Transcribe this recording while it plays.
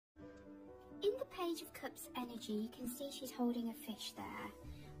Page of Cups energy, you can see she's holding a fish there,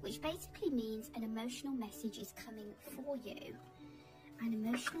 which basically means an emotional message is coming for you. An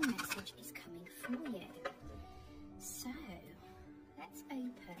emotional message is coming for you. So, let's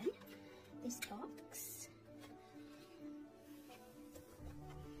open this box.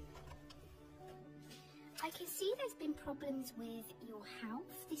 I can see there's been problems with your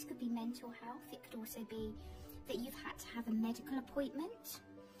health. This could be mental health. It could also be that you've had to have a medical appointment.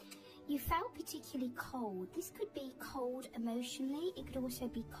 You felt particularly cold. This could be cold emotionally. It could also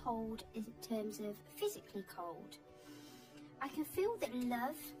be cold in terms of physically cold. I can feel that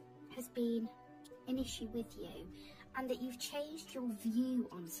love has been an issue with you and that you've changed your view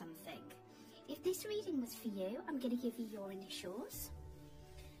on something. If this reading was for you, I'm going to give you your initials.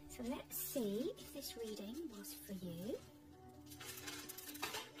 So let's see if this reading was for you.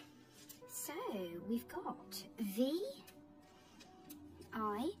 So we've got V,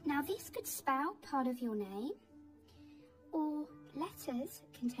 I. Now this could spell part of your name, or letters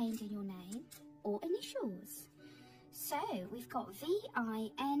contained in your name, or initials. So we've got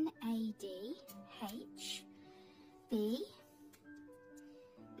V-I-N-A-D-H, B,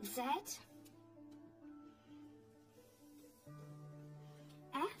 Z,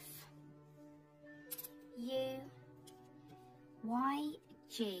 F, U, Y,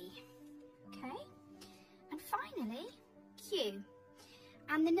 G. Okay, and finally Q.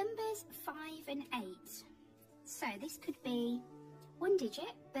 And the numbers 5 and 8. So this could be 1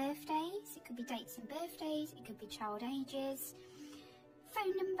 digit, birthdays, it could be dates and birthdays, it could be child ages,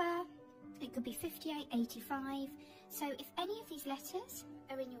 phone number, it could be 58, 85. So if any of these letters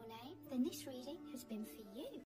are in your name, then this reading has been for you.